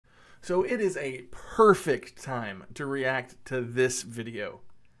So it is a perfect time to react to this video.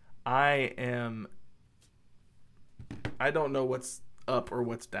 I don't know what's up or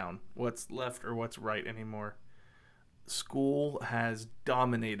what's down, what's left or what's right anymore. School has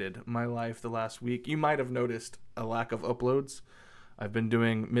dominated my life the last week. You might have noticed a lack of uploads. I've been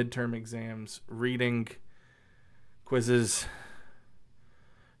doing midterm exams, reading, quizzes,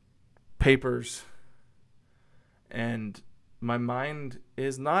 papers, and my mind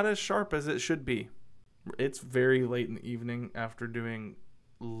is not as sharp as it should be. It's very late in the evening after doing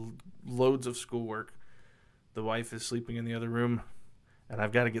loads of schoolwork. The wife is sleeping in the other room, and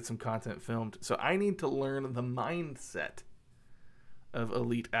I've got to get some content filmed. So I need to learn the mindset of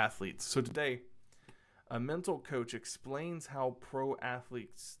elite athletes. So today, a mental coach explains how pro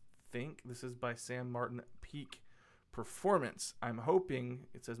athletes think. This is by Sam Martin, Peak Performance. I'm hoping,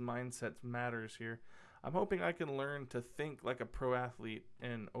 it says mindset matters here, I'm hoping I can learn to think like a pro athlete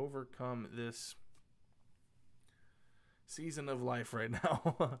and overcome this season of life right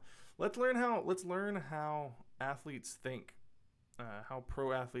now. Let's learn how athletes think, how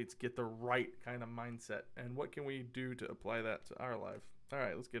pro athletes get the right kind of mindset, and what can we do to apply that to our life. All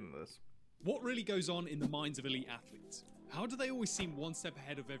right, let's get into this. What really goes on in the minds of elite athletes? How do they always seem one step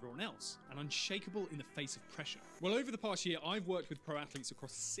ahead of everyone else and unshakable in the face of pressure? Well, over the past year, I've worked with pro athletes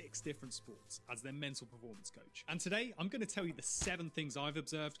across 6 different sports as their mental performance coach. And today, I'm going to tell you the 7 things I've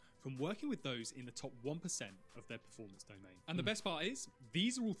observed from working with those in the top 1% of their performance domain. And the best part is,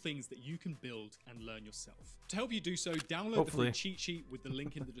 these are all things that you can build and learn yourself. To help you do so, download the free cheat sheet with the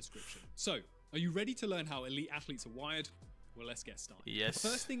link in the description. So, are you ready to learn how elite athletes are wired? Well, let's get started. Yes. The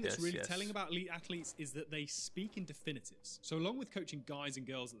first thing that's really telling about elite athletes is that they speak in definitives. So along with coaching guys and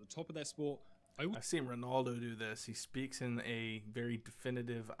girls at the top of their sport, I've seen Ronaldo do this. He speaks in a very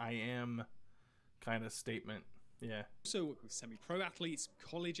definitive I am kind of statement. Yeah. Also work with semi-pro athletes,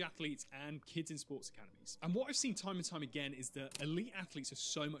 college athletes, and kids in sports academies. And what I've seen time and time again is that elite athletes are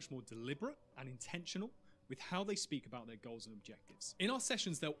so much more deliberate and intentional with how they speak about their goals and objectives. In our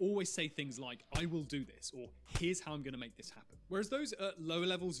sessions, they'll always say things like, I will do this, or here's how I'm going to make this happen. Whereas those at lower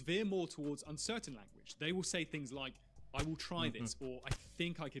levels veer more towards uncertain language. They will say things like, I will try this, or I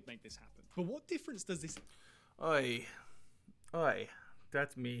think I could make this happen. But what difference does this... Oi,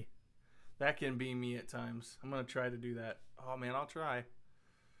 that's me. That can be me at times. I'm going to try to do that. Oh man, I'll try.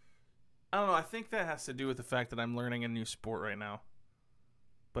 I don't know, I think that has to do with the fact that I'm learning a new sport right now.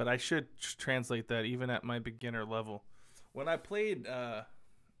 But I should translate that even at my beginner level. When I played hand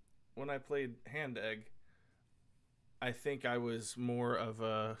egg, I think I was more of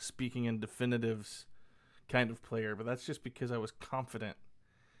a speaking in definitives kind of player, but that's just because I was confident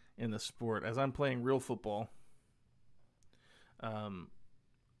in the sport. As I'm playing real football,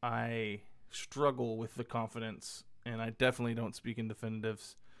 I struggle with the confidence, and I definitely don't speak in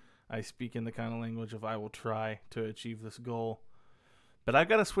definitives. I speak in the kind of language of I will try to achieve this goal. But I've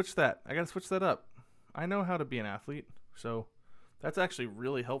got to switch that. I got to switch that up. I know how to be an athlete, so that's actually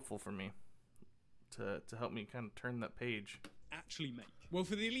really helpful for me to help me kind of turn that page. Actually make. Well,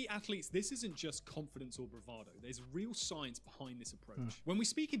 for the elite athletes, this isn't just confidence or bravado. There's real science behind this approach. When we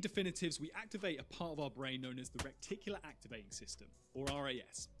speak in definitives, we activate a part of our brain known as the reticular activating system, or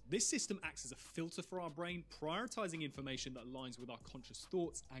RAS. This system acts as a filter for our brain, prioritizing information that aligns with our conscious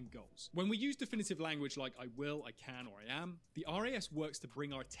thoughts and goals. When we use definitive language like I will, I can, or I am, the RAS works to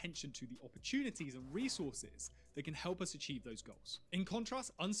bring our attention to the opportunities and resources that can help us achieve those goals. In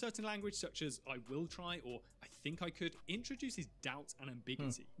contrast, uncertain language such as I will try or I think I could introduces doubt and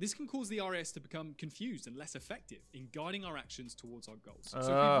ambiguity. This can cause the RAS to become confused and less effective in guiding our actions towards our goals. So if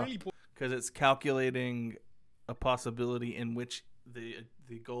we really because it's calculating a possibility in which the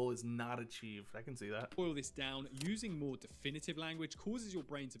goal is not achieved. I can see that. Boil this down, using more definitive language causes your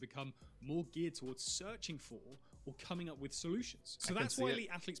brain to become more geared towards searching for or coming up with solutions. So that's why elite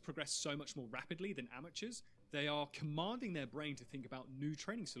athletes progress so much more rapidly than amateurs. They are commanding their brain to think about new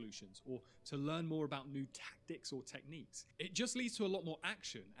training solutions or to learn more about new tactics or techniques. It just leads to a lot more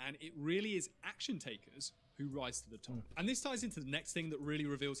action, and it really is action takers who rise to the top. And this ties into the next thing that really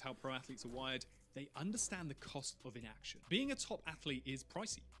reveals how pro athletes are wired. They understand the cost of inaction. Being a top athlete is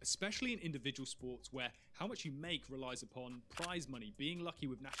pricey, especially in individual sports where how much you make relies upon prize money, being lucky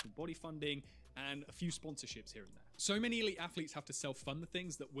with national body funding, and a few sponsorships here and there. So many elite athletes have to self-fund the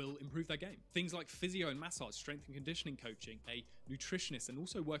things that will improve their game. Things like physio and massage, strength and conditioning coaching, a nutritionist, and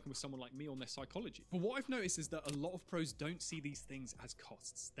also working with someone like me on their psychology. But what I've noticed is that a lot of pros don't see these things as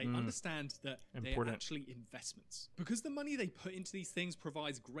costs. They understand that they are actually investments. Because the money they put into these things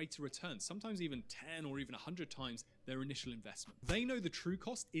provides greater returns, sometimes even 10 or even 100 times their initial investment. They know the true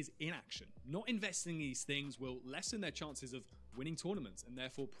cost is inaction. Not investing in these things will lessen their chances of winning tournaments and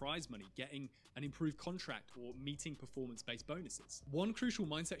therefore prize money, getting an improved contract, or meeting performance-based bonuses. One crucial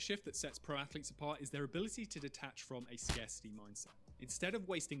mindset shift that sets pro athletes apart is their ability to detach from a scarcity mindset. Instead of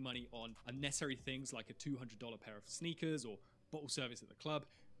wasting money on unnecessary things like a $200 pair of sneakers or bottle service at the club,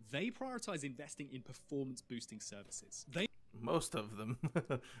 they prioritize investing in performance-boosting services. Most of them.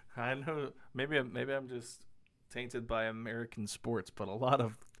 I know, maybe I'm just tainted by American sports, but a lot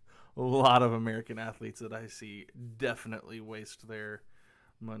of American athletes that I see definitely waste their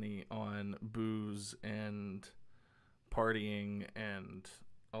money on booze and partying and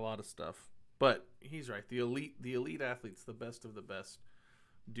a lot of stuff. But he's right. The elite athletes, the best of the best,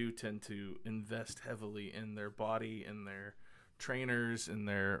 do tend to invest heavily in their body, in their trainers, in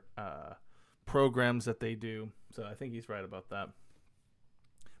their programs that they do. So I think he's right about that.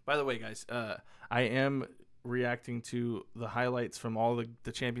 By the way, guys, I am reacting to the highlights from all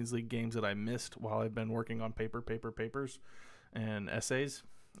the Champions League games that I missed while I've been working on papers and essays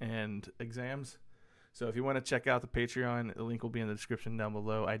and exams. So if you want to check out the Patreon, the link will be in the description down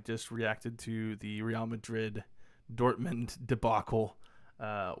below. I just reacted to the Real Madrid Dortmund debacle.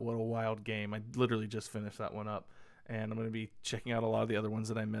 What a wild game. I literally just finished that one up. And I'm going to be checking out a lot of the other ones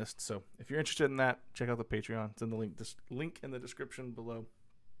that I missed. So if you're interested in that, check out the Patreon. It's in the link in the description below.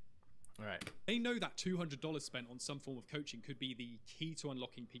 All right. They know that $200 spent on some form of coaching could be the key to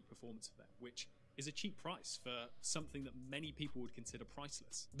unlocking peak performance for them, which is a cheap price for something that many people would consider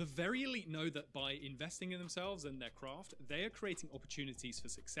priceless. The very elite know that by investing in themselves and their craft, they are creating opportunities for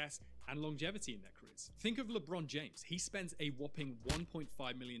success and longevity in their careers. Think of LeBron James. He spends a whopping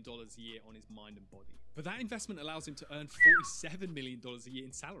 $1.5 million a year on his mind and body. But that investment allows him to earn $47 million a year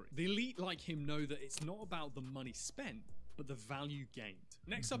in salary. The elite like him know that it's not about the money spent, but the value gained.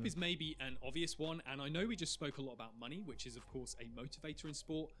 Next up is maybe an obvious one, and I know we just spoke a lot about money, which is of course a motivator in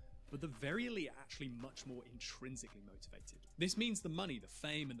sport, but the very elite are actually much more intrinsically motivated. This means the money, the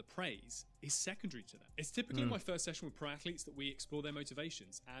fame, and the praise is secondary to them. It's typically in my first session with pro athletes that we explore their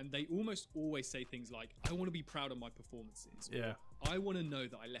motivations, and they almost always say things like, I want to be proud of my performances. Yeah. I want to know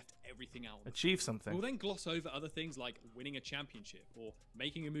that I left everything out. Achieve something. We'll then gloss over other things like winning a championship or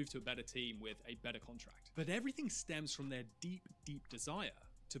making a move to a better team with a better contract. But everything stems from their deep, deep desire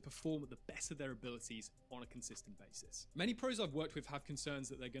to perform at the best of their abilities on a consistent basis. Many pros I've worked with have concerns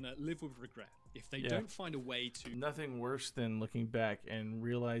that they're going to live with regret if they don't find a way to... Nothing worse than looking back and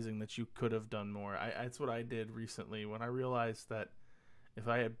realizing that you could have done more. That's what I did recently when I realized that if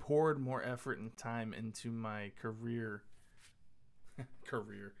I had poured more effort and time into my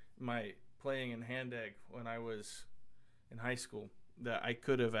my playing in hand egg when I was in high school, that I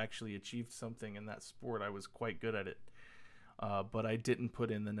could have actually achieved something in that sport. I was quite good at it. But I didn't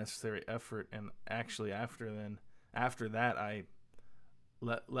put in the necessary effort, and actually after that, I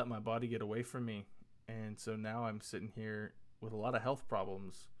let my body get away from me, and so now I'm sitting here with a lot of health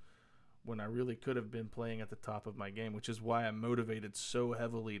problems when I really could have been playing at the top of my game, which is why I'm motivated so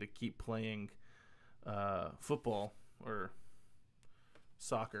heavily to keep playing football or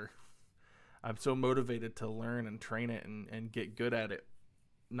soccer. I'm so motivated to learn and train it and get good at it,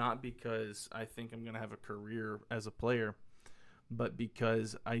 not because I think I'm going to have a career as a player, but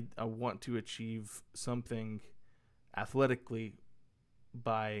because I want to achieve something athletically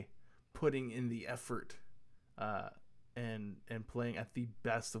by putting in the effort and playing at the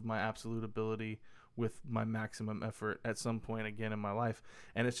best of my absolute ability with my maximum effort at some point again in my life.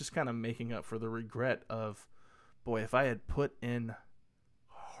 And it's just kind of making up for the regret of, boy, if I had put in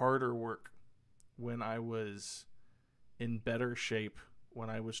harder work when I was in better shape, when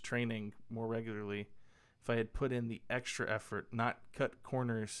I was training more regularly, if I had put in the extra effort, not cut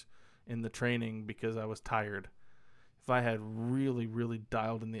corners in the training because I was tired, if I had really, really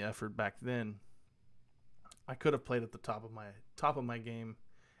dialed in the effort back then, I could have played at the top of my game.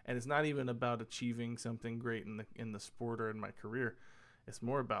 And it's not even about achieving something great in the sport or in my career. It's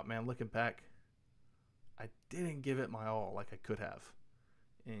more about, man, looking back, I didn't give it my all like I could have.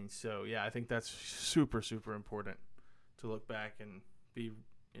 And so, yeah, I think that's super, super important to look back and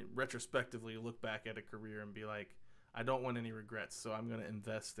retrospectively look back at a career and be like, I don't want any regrets, so I'm going to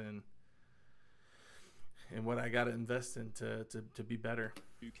invest in what I got to invest in to be better.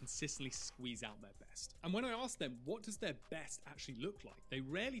 Who consistently squeeze out their best. And when I ask them, what does their best actually look like? They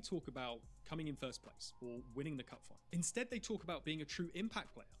rarely talk about coming in first place or winning the cup final. Instead, they talk about being a true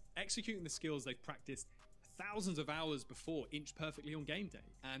impact player, executing the skills they've practiced thousands of hours before inch perfectly on game day,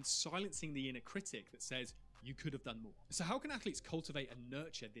 and silencing the inner critic that says, you could have done more. So how can athletes cultivate and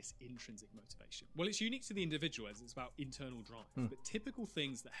nurture this intrinsic motivation? Well, it's unique to the individual as it's about internal drive. But typical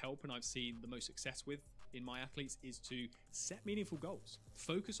things that help and I've seen the most success with in my athletes is to set meaningful goals.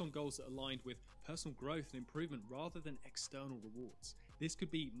 Focus on goals that are aligned with personal growth and improvement rather than external rewards. This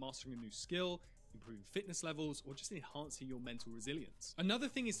could be mastering a new skill, improving fitness levels, or just enhancing your mental resilience. Another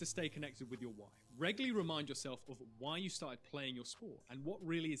thing is to stay connected with your why. Regularly remind yourself of why you started playing your sport and what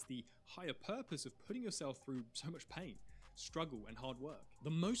really is the higher purpose of putting yourself through so much pain, struggle, and hard work. The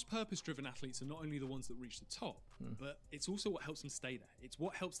most purpose-driven athletes are not only the ones that reach the top, but it's also what helps them stay there. It's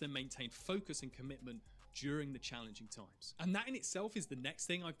what helps them maintain focus and commitment during the challenging times. And that in itself is the next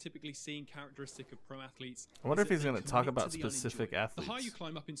thing I've typically seen characteristic of pro athletes. I wonder if he's going to talk about specific athletes. The higher you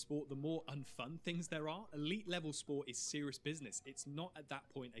climb up in sport, the more unfun things there are. Elite level sport is serious business. It's not at that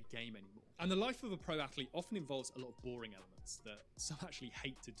point a game anymore. And the life of a pro athlete often involves a lot of boring elements that some actually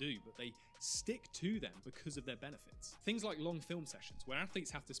hate to do, but they stick to them because of their benefits. Things like long film sessions, where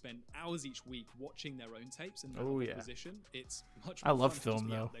athletes have to spend hours each week watching their own tapes and position. It's much more love fun film to just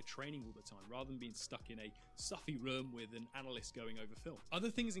be though. out there training all the time rather than being stuck in a stuffy room with an analyst going over film. Other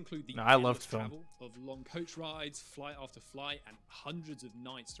things include the endless travel of long coach rides, flight after flight, and hundreds of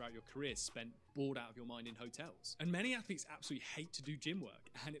nights throughout your career spent bored out of your mind in hotels. And many athletes absolutely hate to do gym work,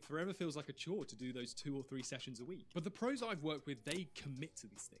 and it forever feels like a chore to do those 2 or 3 sessions a week. But the pros I've worked with, they commit to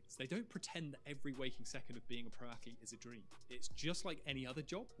these things. They don't pretend that every waking second of being a pro athlete is a dream. It's just like any other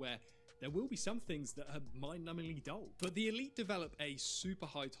job where there will be some things that are mind-numbingly dull. But the elite develop a super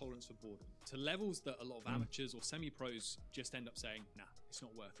high tolerance for boredom to levels that a lot of amateurs or semi-pros just end up saying, nah, it's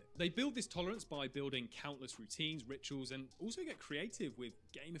not worth it. They build this tolerance by building countless routines, rituals, and also get creative with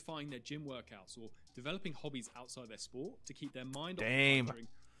gamifying their gym workouts or developing hobbies outside their sport to keep their mind occupied during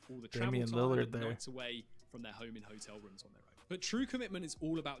all the travel time and nights away from their home in hotel rooms on their own. But true commitment is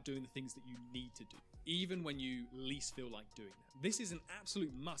all about doing the things that you need to do, even when you least feel like doing them. This is an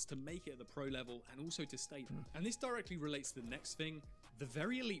absolute must to make it at the pro level and also to stay there. And this directly relates to the next thing. The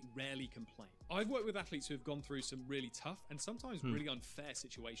very elite rarely complain. I've worked with athletes who have gone through some really tough and sometimes really unfair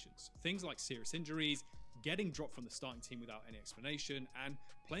situations. Things like serious injuries, getting dropped from the starting team without any explanation, and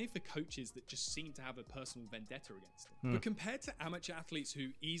playing for coaches that just seem to have a personal vendetta against them. But compared to amateur athletes who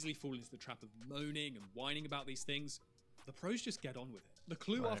easily fall into the trap of moaning and whining about these things, the pros just get on with it. The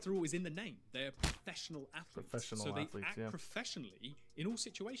clue, after all, is in the name. They're professional athletes. So they act professionally in all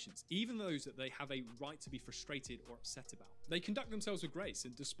situations, even those that they have a right to be frustrated or upset about. They conduct themselves with grace,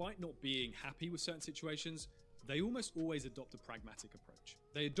 and despite not being happy with certain situations, they almost always adopt a pragmatic approach.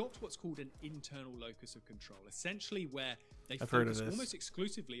 They adopt what's called an internal locus of control, essentially where they focus almost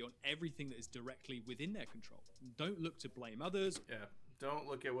exclusively on everything that is directly within their control. Don't look to blame others. Yeah. Don't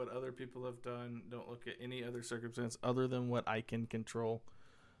look at what other people have done. Don't look at any other circumstance other than what I can control.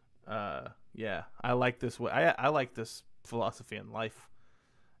 Yeah, I like this way. I like this philosophy in life.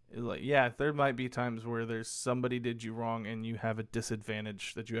 It's like, yeah, there might be times where there's somebody did you wrong and you have a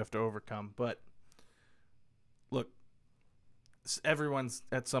disadvantage that you have to overcome. But look, everyone's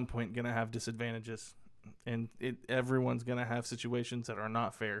at some point gonna have disadvantages, and everyone's gonna have situations that are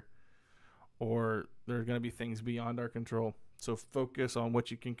not fair, or there are gonna be things beyond our control. So focus on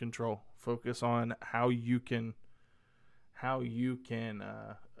what you can control. Focus on how you can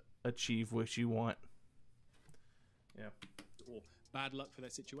achieve what you want. Yeah. Or bad luck for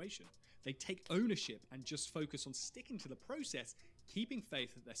their situation. They take ownership and just focus on sticking to the process, keeping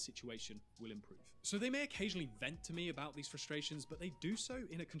faith that their situation will improve. So they may occasionally vent to me about these frustrations, but they do so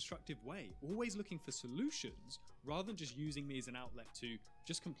in a constructive way, always looking for solutions rather than just using me as an outlet to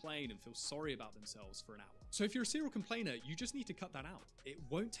just complain and feel sorry about themselves for an hour. So if you're a serial complainer, you just need to cut that out. It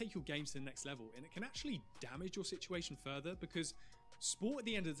won't take your game to the next level, and it can actually damage your situation further because sport at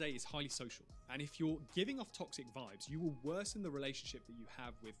the end of the day is highly social. And if you're giving off toxic vibes, you will worsen the relationship that you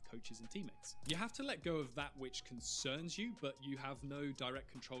have with coaches and teammates. You have to let go of that which concerns you, but you have no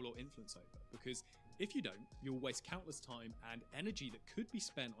direct control or influence over. Because if you don't, you'll waste countless time and energy that could be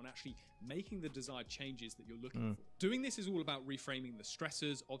spent on actually making the desired changes that you're looking for. Doing this is all about reframing the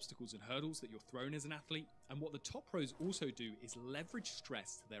stressors, obstacles, and hurdles that you're thrown as an athlete. And what the top pros also do is leverage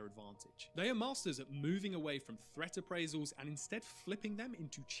stress to their advantage. They are masters at moving away from threat appraisals and instead flipping them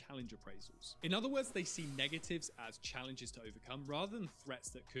into challenge appraisals. In other words, they see negatives as challenges to overcome rather than threats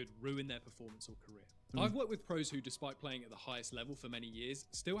that could ruin their performance or career. I've worked with pros who, despite playing at the highest level for many years,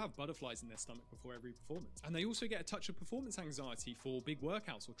 still have butterflies in their stomach before every performance. And they also get a touch of performance anxiety for big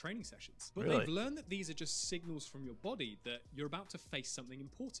workouts or training sessions. But they've learned that these are just signals from your body that you're about to face something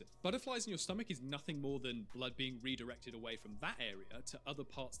important. Butterflies in your stomach is nothing more than often blood being redirected away from that area to other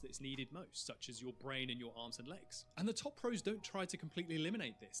parts that it's needed most, such as your brain and your arms and legs. And the top pros don't try to completely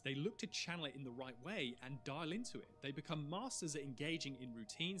eliminate this. They look to channel it in the right way and dial into it. They become masters at engaging in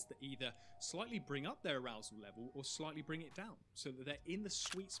routines that either slightly bring up their arousal level or slightly bring it down, so that they're in the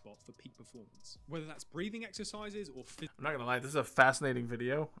sweet spot for peak performance. Whether that's breathing exercises or I'm not gonna lie, this is a fascinating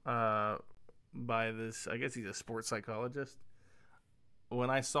video by this, I guess he's a sports psychologist. When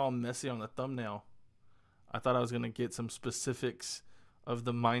I saw Messi on the thumbnail, I thought I was gonna get some specifics of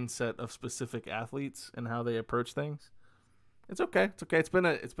the mindset of specific athletes and how they approach things. It's okay. It's okay. It's been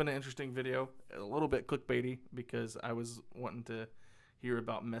an interesting video, a little bit clickbaity because I was wanting to hear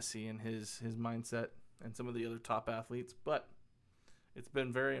about Messi and his mindset and some of the other top athletes, but it's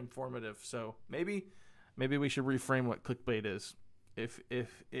been very informative. So maybe we should reframe what clickbait is. If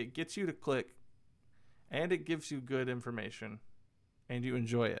it gets you to click and it gives you good information and you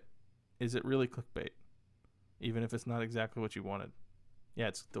enjoy it, is it really clickbait? Even if it's not exactly what you wanted. Yeah,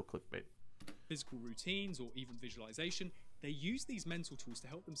 it's still clickbait. Physical routines or even visualization, they use these mental tools to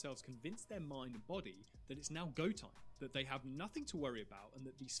help themselves convince their mind and body that it's now go time, that they have nothing to worry about, and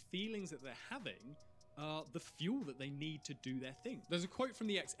that these feelings that they're having are the fuel that they need to do their thing. There's a quote from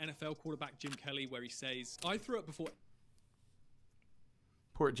the ex-NFL quarterback Jim Kelly where he says, "I threw up before..."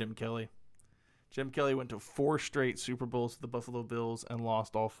 Poor Jim Kelly. Jim Kelly went to 4 straight Super Bowls with the Buffalo Bills and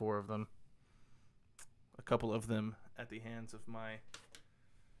lost all 4 of them. A couple of them at the hands of my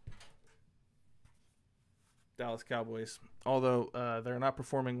Dallas Cowboys. Although they're not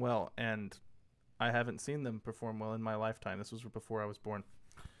performing well, and I haven't seen them perform well in my lifetime. This was before I was born.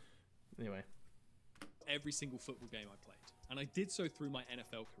 Anyway. Every single football game I played. And I did so through my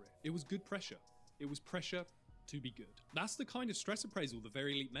NFL career. It was good pressure. It was pressure to be good. That's the kind of stress appraisal the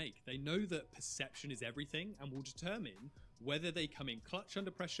very elite make. They know that perception is everything and will determine whether they come in clutch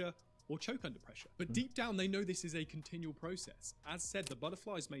under pressure or choke under pressure. But deep down, they know this is a continual process. As said, the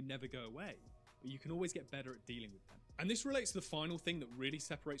butterflies may never go away, but you can always get better at dealing with them. And this relates to the final thing that really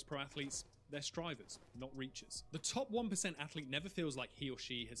separates pro athletes. They're strivers, not reachers. The top 1% athlete never feels like he or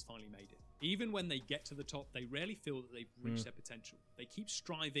she has finally made it. Even when they get to the top, they rarely feel that they've reached their potential. They keep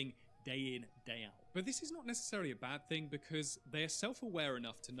striving day in, day out. But this is not necessarily a bad thing because they are self-aware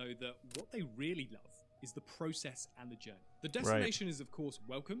enough to know that what they really love is the process and the journey. The destination is, of course,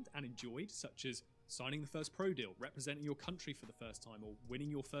 welcomed and enjoyed, such as signing the first pro deal, representing your country for the first time, or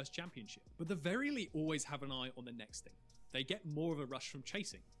winning your first championship. But the very elite always have an eye on the next thing. They get more of a rush from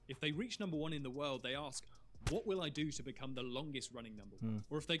chasing. If they reach number 1 in the world, they ask, what will I do to become the longest running number 1?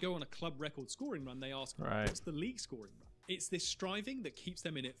 Or if they go on a club record scoring run, they ask, what's the league scoring run? It's this striving that keeps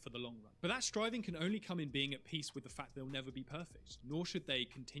them in it for the long run. But that striving can only come in being at peace with the fact they'll never be perfect, nor should they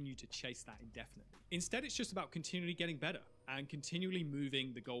continue to chase that indefinitely. Instead, it's just about continually getting better and continually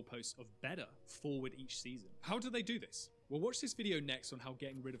moving the goalposts of better forward each season. How do they do this? Well, watch this video next on how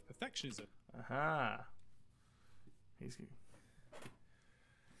getting rid of perfectionism. Aha. He's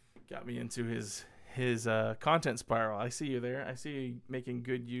got me into his content spiral. I see you there. I see you making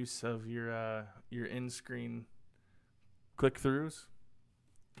good use of your in-screen click-throughs.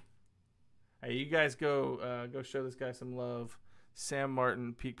 Hey, you guys go show this guy some love. Sam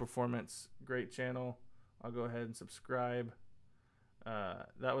Martin, Peak Performance, great channel. I'll go ahead and subscribe.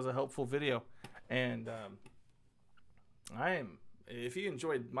 That was a helpful video, and if you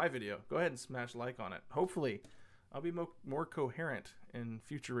enjoyed my video, go ahead and smash like on it. Hopefully, I'll be more coherent in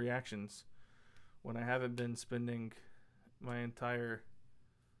future reactions when I haven't been spending my entire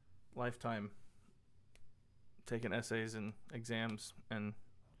lifetime taking essays and exams and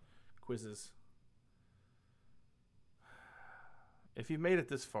quizzes. If you made it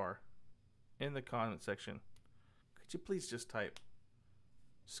this far, in the comment section, could you please just type,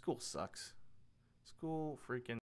 school sucks. School freaking